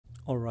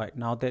Alright,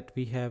 now that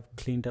we have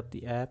cleaned up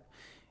the app,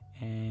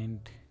 and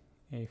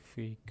if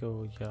we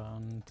go here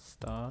on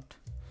start,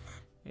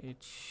 it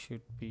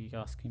should be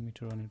asking me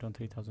to run it on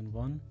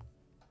 3001.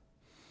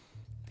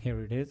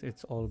 Here it is,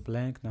 it's all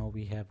blank. Now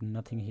we have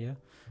nothing here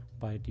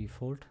by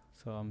default,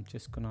 so I'm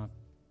just gonna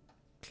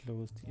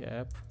close the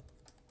app,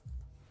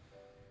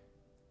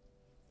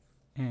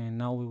 and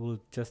now we will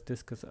just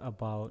discuss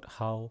about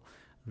how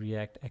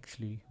React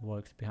actually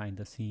works behind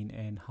the scene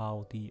and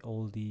how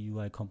all the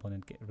UI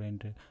component get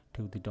rendered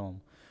to the DOM.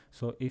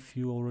 So if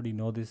you already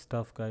know this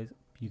stuff, guys,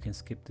 you can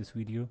skip this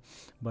video,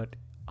 but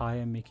I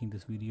am making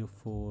this video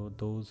for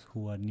those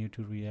who are new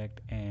to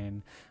React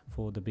and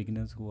for the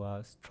beginners who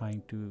are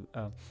trying to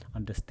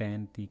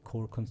understand the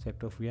core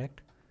concept of React.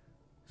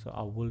 So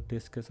I will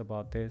discuss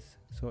about this.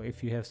 So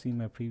if you have seen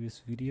my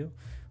previous video,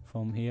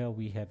 from here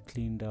we have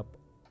cleaned up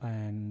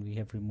and we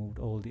have removed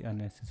all the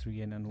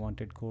unnecessary and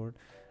unwanted code,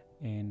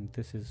 and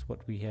this is what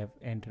we have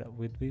ended up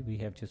with. We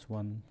have just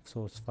one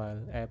source file,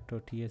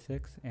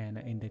 app.tsx, and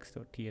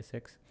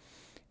index.tsx,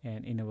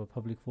 and in our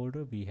public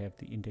folder we have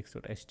the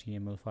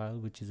index.html file,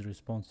 which is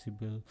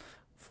responsible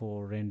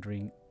for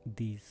rendering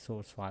these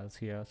source files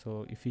here.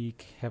 So if we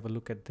have a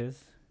look at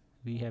this,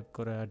 we have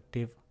got a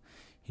div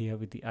here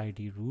with the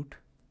id root.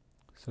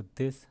 So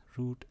this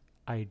root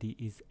id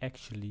is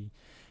actually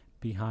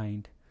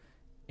behind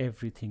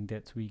everything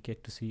that we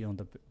get to see on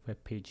the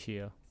web page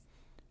here.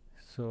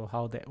 So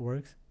how that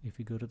works, if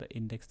you go to the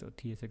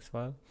index.tsx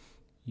file,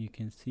 you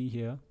can see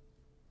here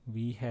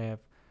we have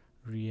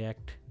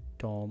react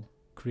DOM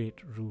create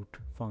root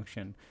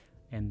function,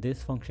 and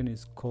this function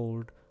is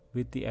called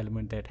with the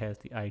element that has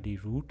the id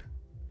root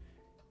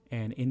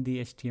and in the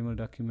HTML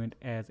document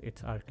as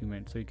its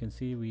argument. So you can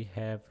see we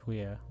have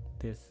here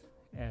this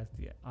as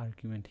the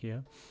argument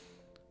here.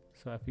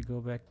 So if we go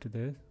back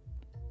to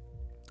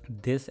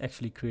this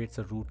actually creates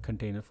a root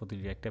container for the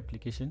React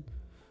application.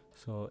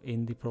 So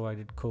in the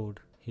provided code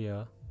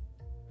here,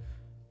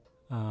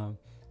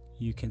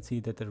 you can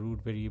see that the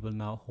root variable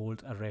now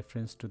holds a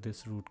reference to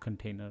this root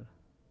container.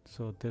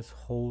 So this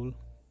whole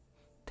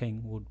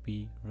thing would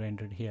be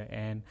rendered here,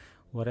 and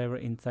whatever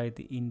inside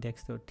the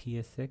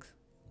index.tsx,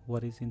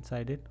 what is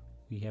inside it,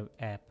 we have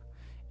app.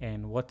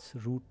 And what's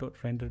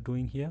root.render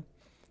doing here?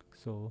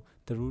 So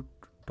the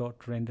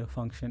root.render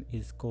function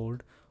is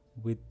called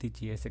with the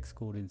JSX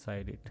code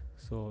inside it.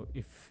 So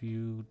if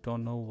you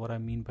don't know what I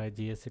mean by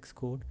JSX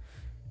code,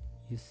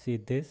 you see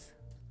this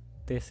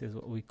is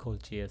what we call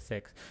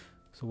JSX.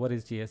 So what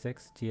is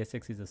JSX?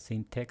 JSX is a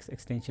syntax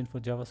extension for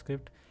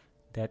JavaScript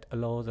that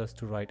allows us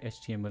to write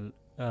HTML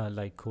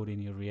like code in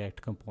your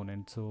React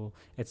component. So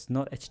it's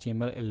not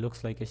HTML, it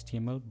looks like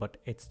HTML, but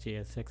it's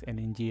JSX. And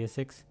in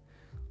JSX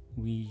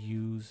we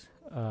use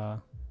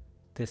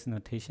this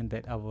notation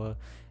that our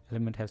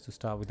element has to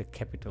start with a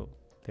capital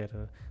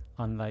letter.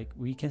 Unlike,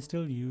 we can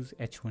still use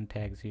h1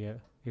 tags here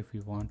if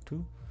we want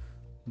to,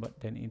 but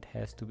then it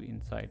has to be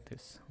inside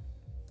this.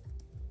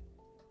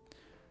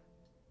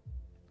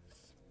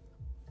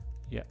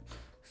 Yeah,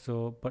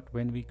 so but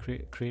when we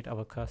create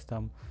our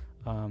custom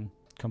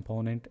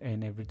component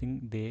and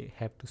everything, they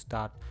have to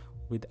start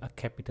with a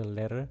capital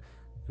letter.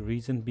 The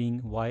reason being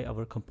why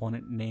our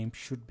component name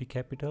should be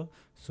capital,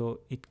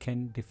 so it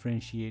can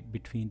differentiate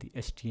between the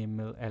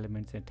HTML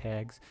elements and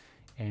tags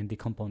and the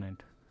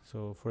component.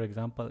 So for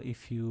example,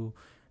 if you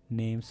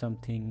name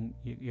something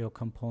your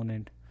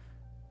component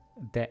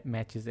that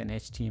matches an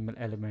HTML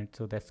element,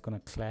 so that's gonna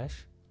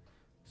clash.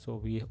 So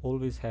we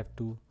always have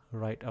to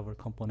write our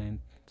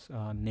components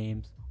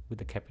names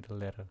with a capital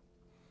letter.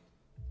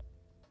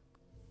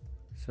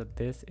 So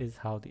this is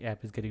how the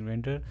app is getting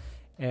rendered.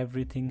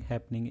 Everything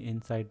happening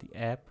inside the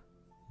app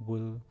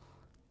will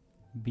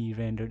be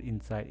rendered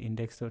inside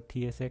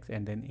index.tsx,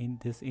 and then in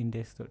this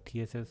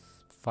index.tsx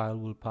file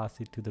will pass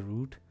it to the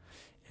root,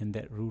 and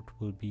that root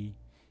will be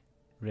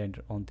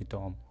rendered on the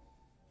DOM.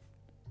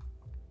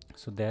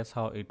 So that's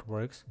how it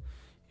works.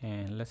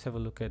 And let's have a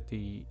look at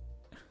the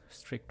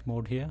strict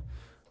mode here.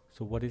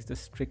 So what is the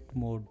strict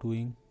mode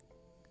doing?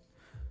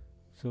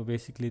 So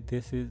basically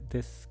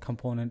this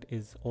component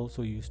is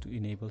also used to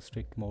enable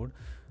strict mode.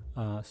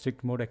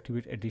 Strict mode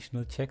activates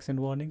additional checks and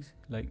warnings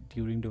like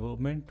during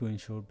development to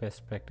ensure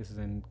best practices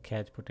and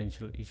catch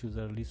potential issues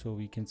early. So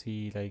we can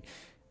see like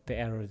the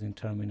errors in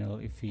terminal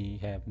if we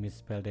have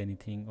misspelled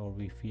anything or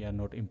if we are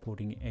not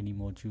importing any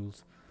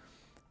modules.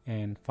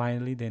 And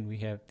finally then we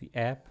have the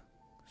app.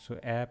 So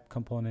app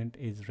component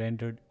is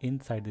rendered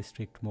inside the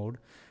strict mode.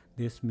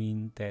 This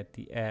means that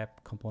the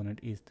app component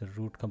is the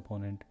root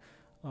component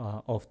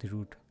of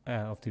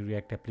the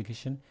React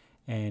application,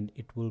 and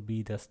it will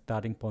be the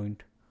starting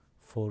point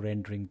for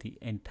rendering the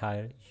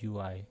entire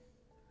UI.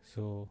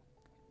 So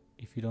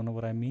if you don't know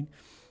what I mean,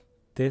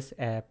 this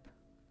app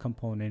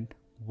component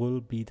will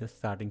be the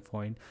starting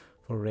point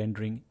for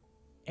rendering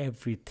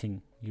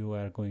everything you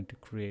are going to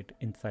create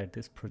inside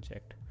this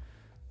project.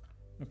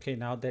 Okay,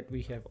 now that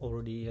we have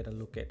already had a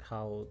look at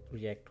how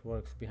React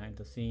works behind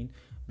the scene,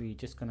 we're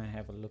just gonna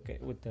have a look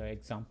at with the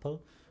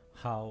example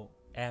how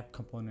app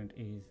component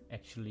is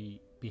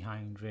actually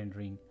behind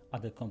rendering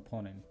other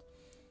component.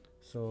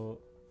 So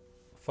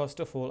first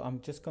of all,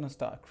 I'm just gonna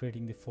start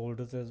creating the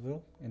folders as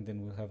well, and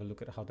then we'll have a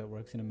look at how that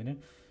works in a minute.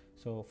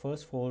 So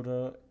first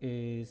folder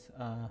is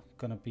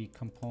gonna be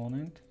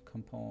components,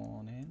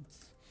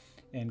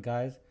 and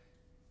guys,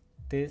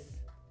 this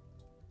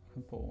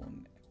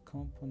components,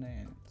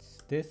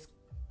 this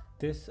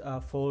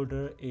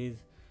folder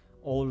is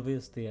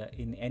always there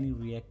in any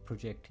React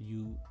project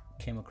you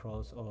came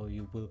across or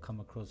you will come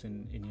across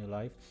in your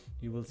life.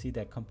 You will see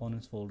that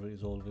components folder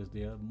is always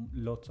there.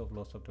 Lots of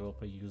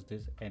developers use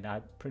this, and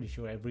I'm pretty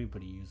sure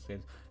everybody uses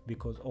this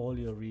because all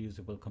your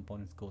reusable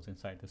components goes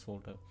inside this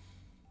folder.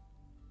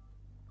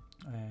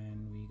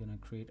 And we're gonna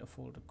create a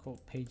folder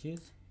called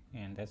pages,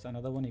 and that's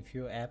another one. If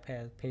your app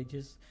has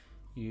pages,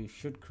 you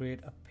should create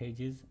a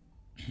pages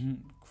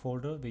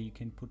folder where you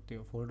can put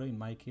your folder. In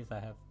my case, I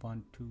have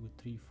 1 2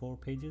 3 4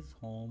 pages,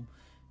 home,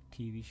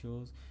 TV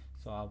shows,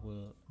 so I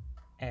will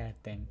add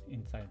them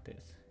inside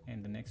this.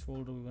 And the next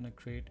folder we want to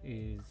create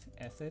is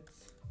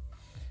assets.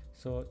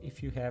 So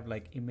if you have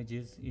like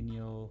images in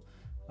your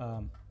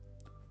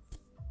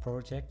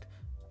project,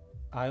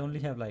 I only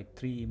have like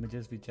 3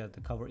 images which are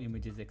the cover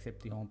images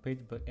except the home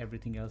page, but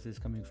everything else is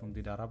coming from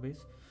the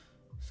database.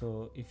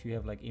 So if you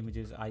have like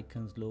images,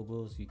 icons,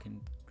 logos, you can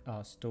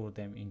store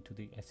them into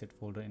the asset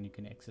folder and you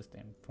can access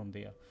them from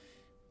there.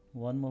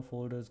 One more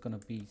folder is gonna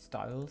be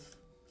styles.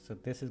 So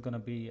this is gonna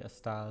be a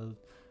style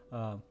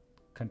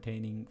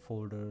containing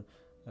folder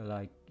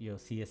like your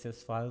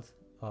CSS files,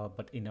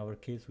 but in our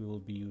case we will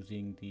be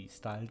using the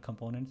styled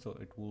component, so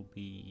it will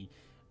be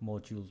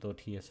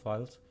module.ts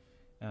files.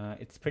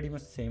 It's pretty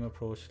much the same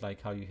approach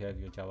like how you have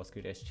your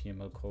JavaScript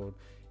HTML code,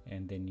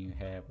 and then you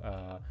have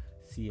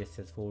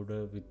CSS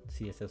folder with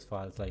CSS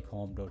files like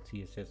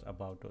home.css,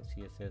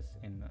 about.css,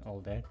 and all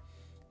that.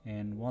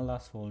 And one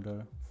last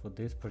folder for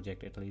this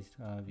project, at least,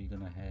 we're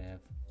gonna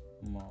have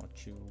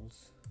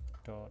modules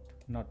dot,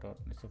 not dot,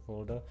 it's a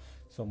folder,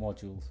 so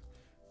modules.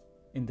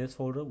 In this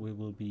folder we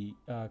will be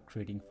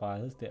creating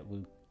files that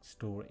will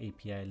store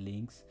API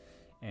links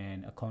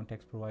and a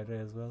context provider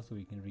as well, so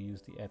we can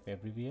reuse the app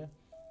everywhere.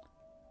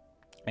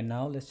 And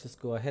now let's just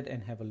go ahead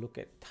and have a look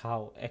at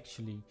how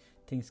actually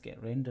things get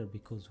rendered,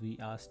 because we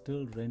are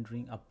still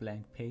rendering a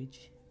blank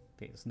page.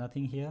 There's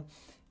nothing here.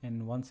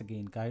 And once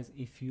again, guys,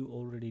 if you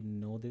already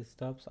know these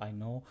steps, I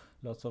know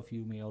lots of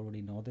you may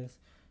already know this,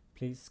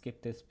 please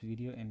skip this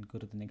video and go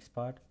to the next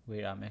part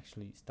where I'm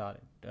actually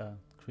started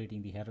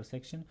creating the header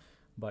section.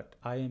 But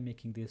I am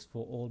making this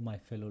for all my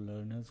fellow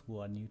learners who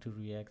are new to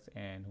React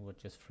and who are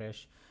just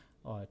fresh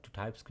to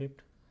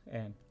TypeScript.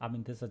 And I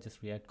mean, these are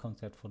just React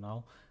concept for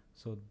now,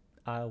 so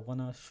I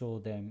wanna show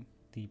them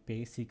the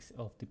basics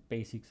of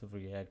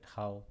React,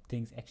 how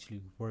things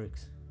actually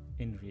works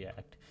in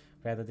React,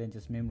 rather than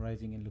just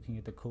memorizing and looking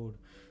at the code.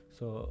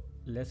 So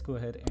let's go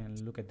ahead and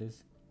look at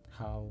this,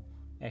 how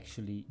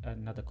actually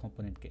another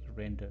component get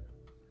rendered.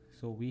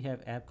 So we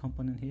have app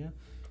component here,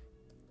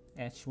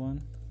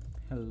 h1,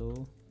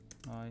 hello,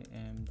 I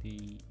am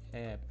the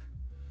app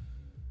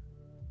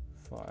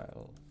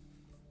file.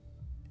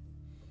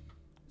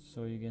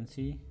 So you can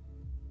see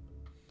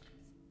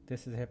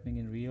this is happening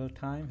in real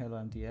time. Hello,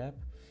 I'm the app.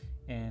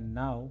 And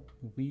now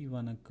we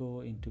want to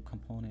go into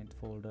component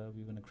folder.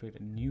 We want to create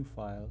a new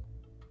file,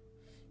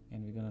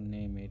 and we're going to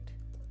name it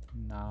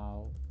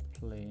now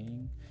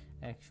playing.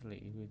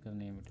 Actually, we're going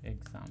to name it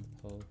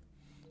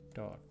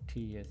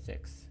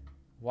example.tsx.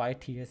 Why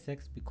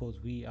TSX? Because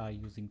we are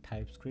using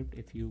TypeScript.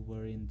 If you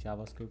were in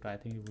JavaScript, I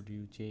think you would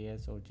use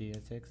JS or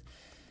JSX,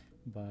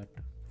 but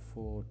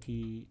for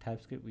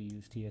TypeScript we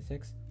use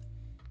TSX.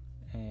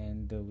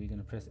 And we're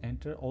gonna press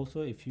enter.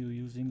 Also, if you're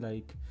using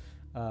like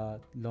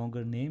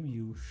longer name,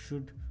 you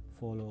should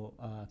follow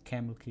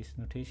camel case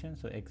notation.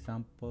 So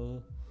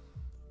example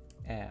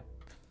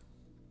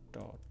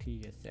app.tsx,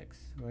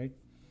 right?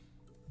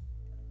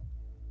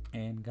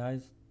 And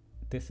guys,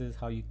 this is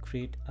how you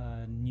create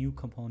a new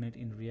component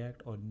in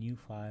React, or new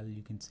file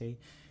you can say,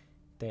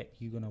 that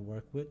you're gonna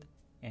work with.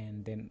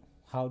 And then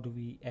how do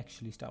we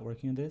actually start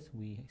working on this?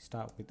 We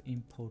start with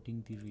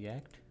importing the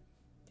React.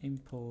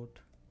 Import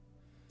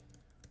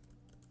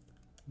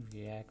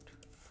React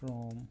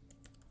from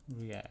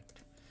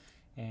React,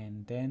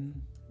 and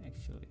then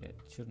actually it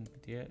shouldn't be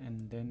there,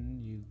 and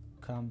then you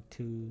come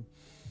to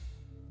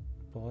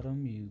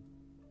bottom, you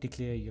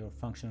declare your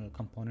functional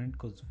component,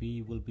 because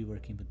we will be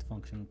working with the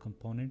functional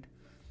component,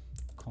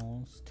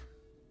 const,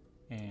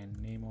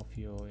 and name of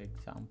your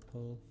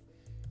example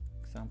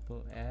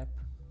app.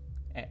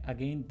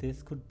 Again,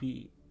 this could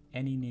be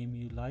any name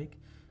you like,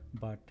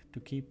 but to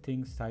keep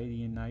things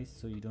tidy and nice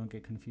so you don't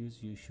get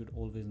confused, you should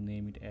always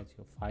name it as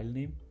your file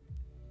name.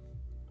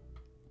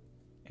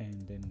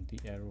 And then the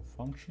arrow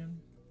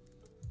function,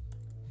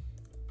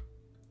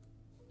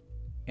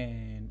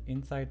 and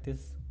inside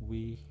this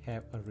we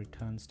have a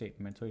return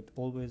statement, so it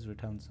always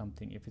returns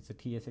something. If it's a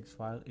tsx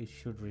file, it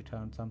should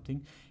return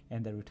something,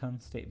 and the return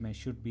statement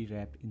should be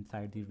wrapped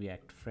inside the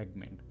React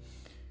fragment.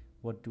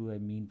 What do I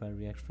mean by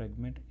React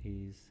fragment?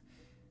 Is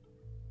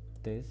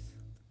this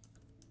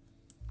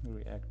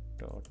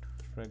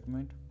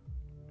react.fragment.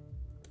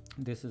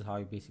 This is how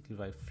you basically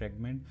write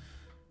fragment.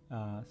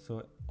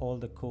 So all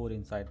the code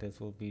inside this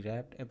will be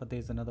wrapped. But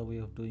there's another way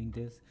of doing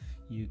this.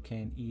 You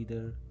can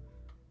either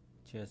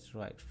just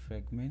write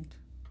fragment,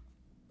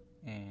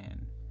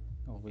 and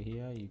over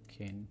here you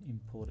can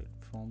import it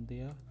from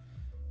there,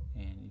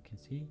 and you can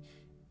see.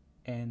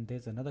 And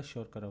there's another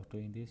shortcut of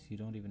doing this. You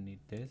don't even need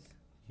this.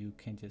 You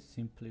can just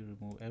simply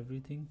remove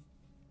everything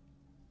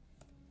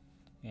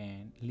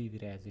and leave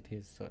it as it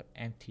is, so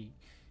empty.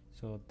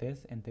 So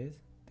this and this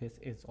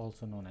is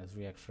also known as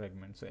React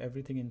fragment. So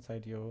everything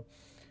inside your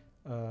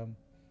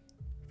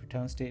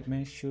return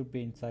statement should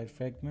be inside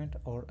fragment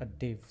or a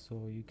div.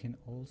 So you can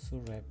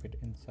also wrap it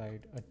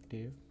inside a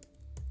div,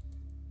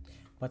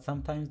 but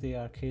sometimes there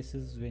are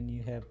cases when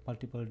you have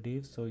multiple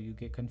divs, so you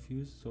get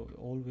confused. So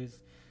always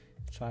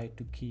try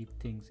to keep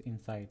things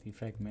inside the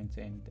fragments,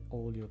 and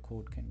all your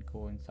code can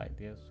go inside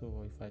there.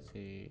 So if I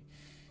say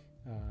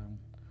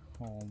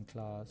home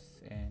class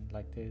and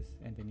like this,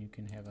 and then you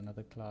can have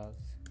another class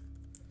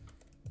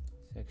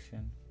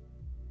section.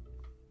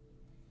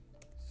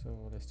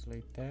 So let's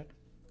delete that.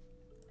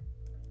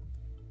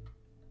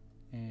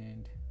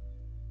 And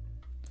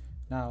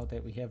now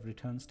that we have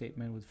return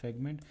statement with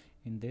fragment,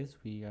 in this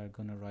we are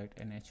gonna write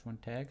an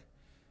h1 tag.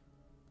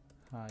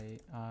 Hi,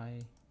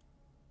 I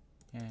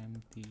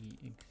am the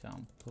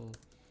example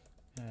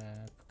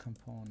app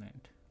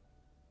component,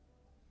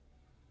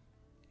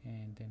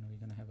 and then we're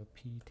gonna have a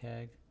p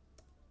tag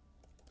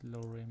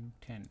lorem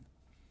 10.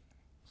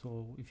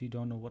 So if you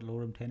don't know what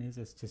lorem 10 is,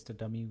 it's just a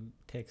dummy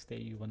text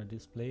that you want to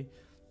display.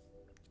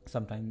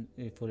 Sometimes,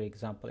 for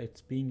example,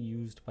 it's being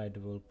used by a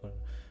developer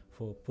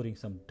for putting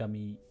some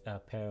dummy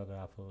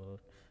paragraph or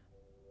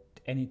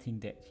anything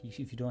that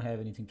if you don't have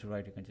anything to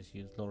write, you can just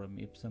use lorem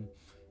ipsum,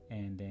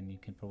 and then you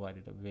can provide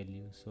it a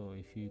value. So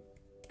if you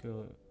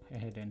go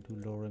ahead and do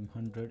lorem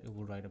 100, it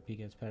will write a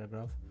big ass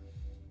paragraph.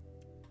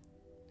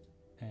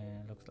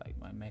 And looks like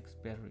my max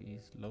battery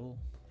is low.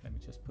 Let me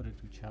just put it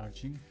to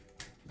charging.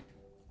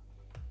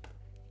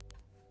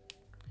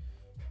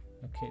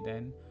 Okay,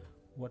 then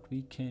what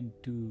we can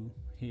do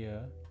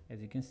here,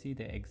 as you can see,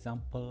 the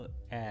example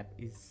app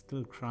is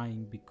still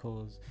crying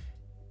because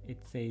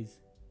it says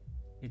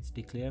it's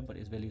declared but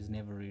its value is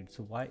never read.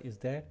 So why is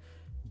that?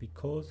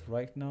 Because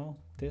right now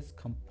this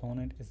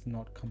component is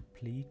not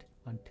complete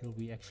until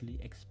we actually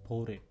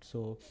export it.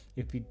 So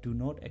if we do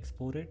not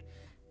export it,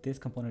 this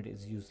component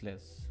is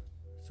useless.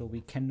 So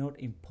we cannot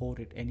import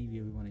it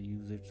anywhere we want to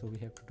use it. So we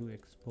have to do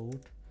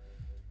export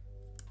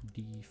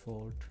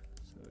default.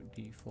 So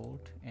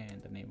default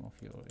and the name of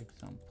your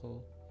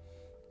example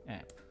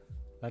app.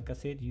 Like I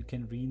said, you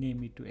can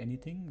rename it to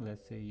anything.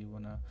 Let's say you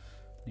want to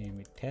name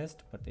it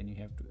test, but then you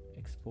have to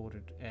export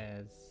it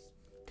as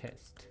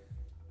test.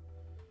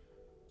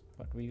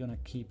 But we're gonna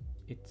keep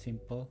it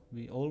simple.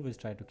 We always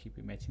try to keep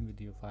it matching with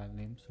your file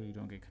name so you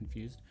don't get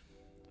confused.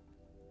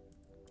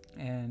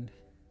 And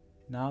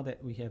now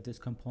that we have this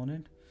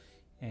component,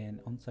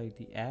 and inside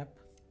the app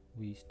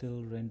we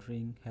still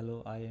rendering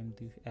hello I am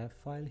the app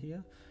file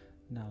here.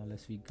 Now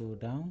let's we go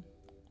down,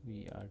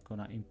 we are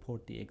gonna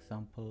import the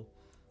example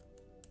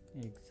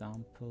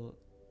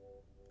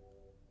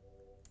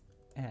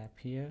app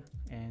here.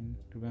 And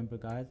remember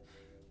guys,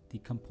 the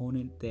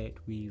component that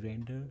we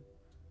render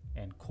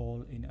and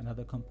call in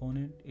another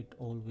component, it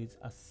always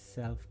a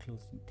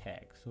self-closing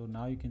tag. So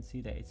now you can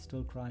see that it's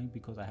still crying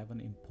because I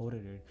haven't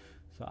imported it.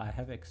 So I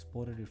have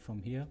exported it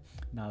from here.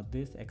 Now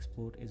this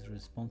export is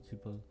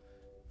responsible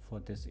for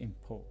this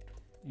import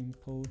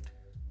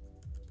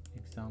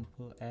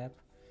example app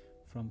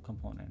from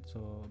component.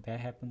 So that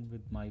happened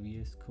with my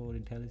VS Code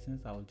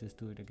IntelliSense. I'll just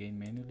do it again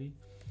manually.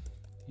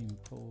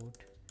 Import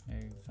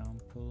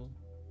example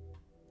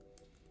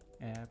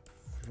app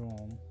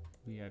from,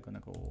 we are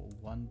gonna go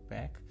one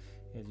back.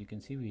 As you can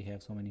see, we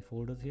have so many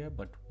folders here,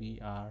 but we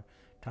are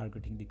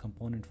targeting the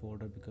component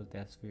folder because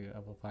that's where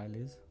our file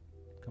is,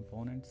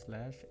 component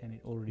slash, and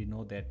it already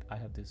know that I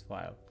have this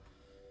file.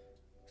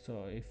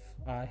 So if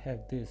I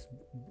have this,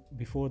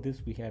 before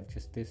this we have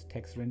just this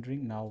text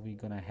rendering. Now we're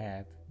gonna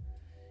have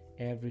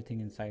everything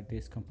inside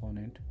this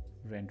component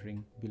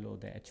rendering below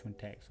the h1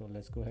 tag. So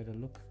let's go ahead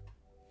and look.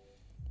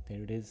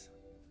 There it is.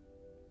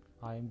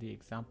 I am the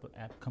example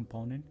app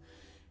component,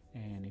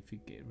 and if we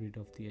get rid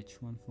of the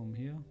h1 from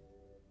here,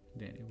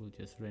 then it will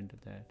just render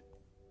that.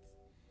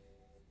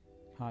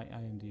 Hi, I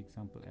am the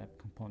example app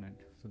component.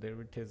 So there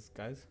it is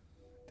guys.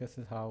 This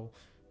is how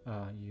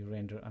you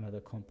render another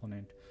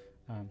component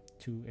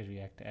to a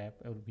React app.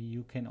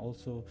 You can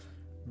also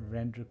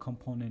render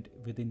component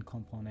within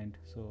component.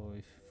 So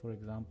if, for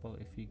example,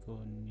 if we go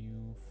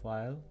new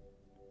file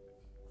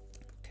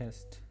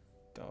test.tsx,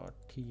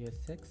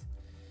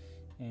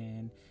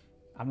 and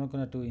I'm not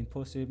gonna do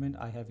import statement.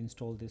 I have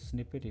installed this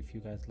snippet. If you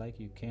guys like,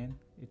 you can.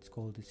 It's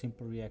called the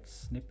simple React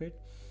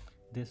snippet.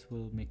 This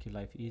will make your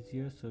life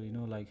easier. So you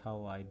know, like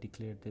how I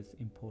declared this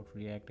import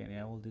React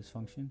and all this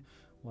function,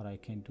 what I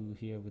can do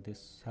here with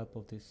this help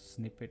of this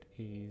snippet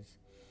is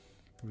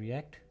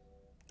React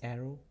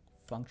arrow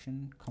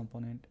function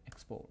component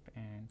export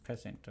and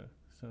press enter.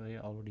 So I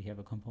already have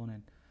a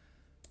component,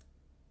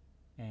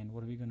 and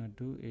what we're gonna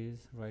do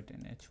is write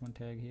an h1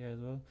 tag here as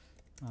well.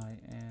 I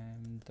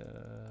am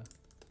the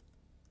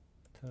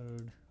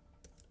third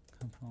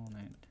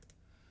component.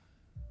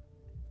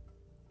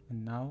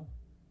 And now,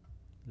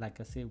 like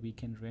I say, we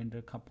can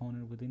render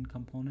component within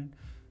component,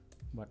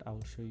 but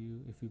I'll show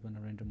you if we want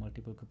to render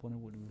multiple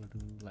component, what we will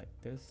do like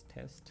this.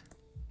 Test,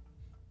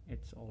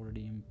 it's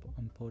already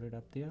imported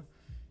up there,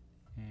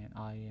 and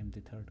I am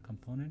the third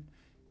component.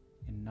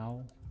 And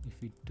now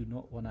if we do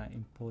not want to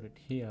import it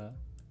here,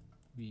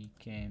 we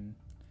can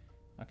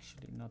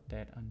actually not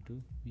that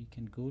undo, we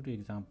can go to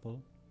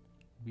example,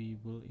 we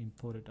will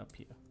import it up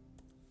here,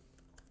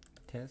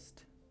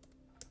 test,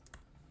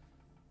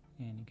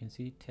 and you can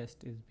see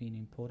test is being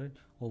imported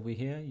over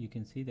here. You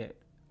can see that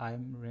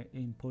I'm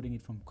importing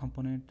it from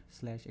component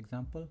 /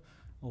 example.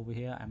 Over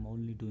here I'm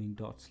only doing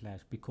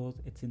 / because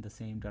it's in the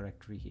same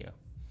directory here.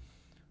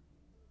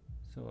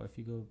 So if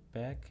you go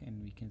back,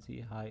 and we can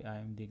see, hi, I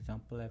am the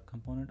example app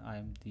component, I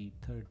am the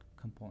third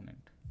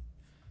component.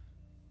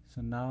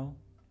 So now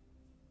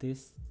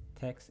this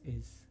text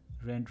is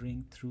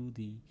rendering through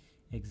the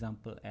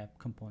example app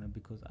component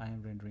because I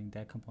am rendering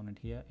that component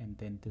here, and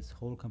then this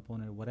whole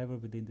component, whatever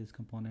within this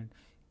component,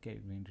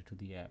 get rendered to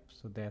the app.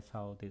 So that's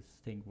how this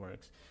thing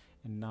works.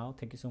 And now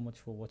thank you so much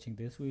for watching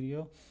this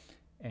video,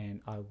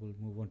 and I will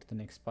move on to the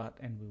next part,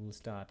 and we will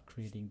start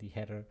creating the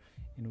header,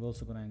 and we're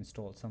also going to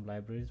install some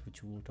libraries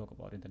which we will talk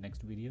about in the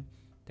next video.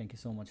 Thank you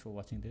so much for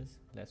watching this.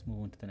 Let's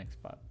move on to the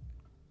next part.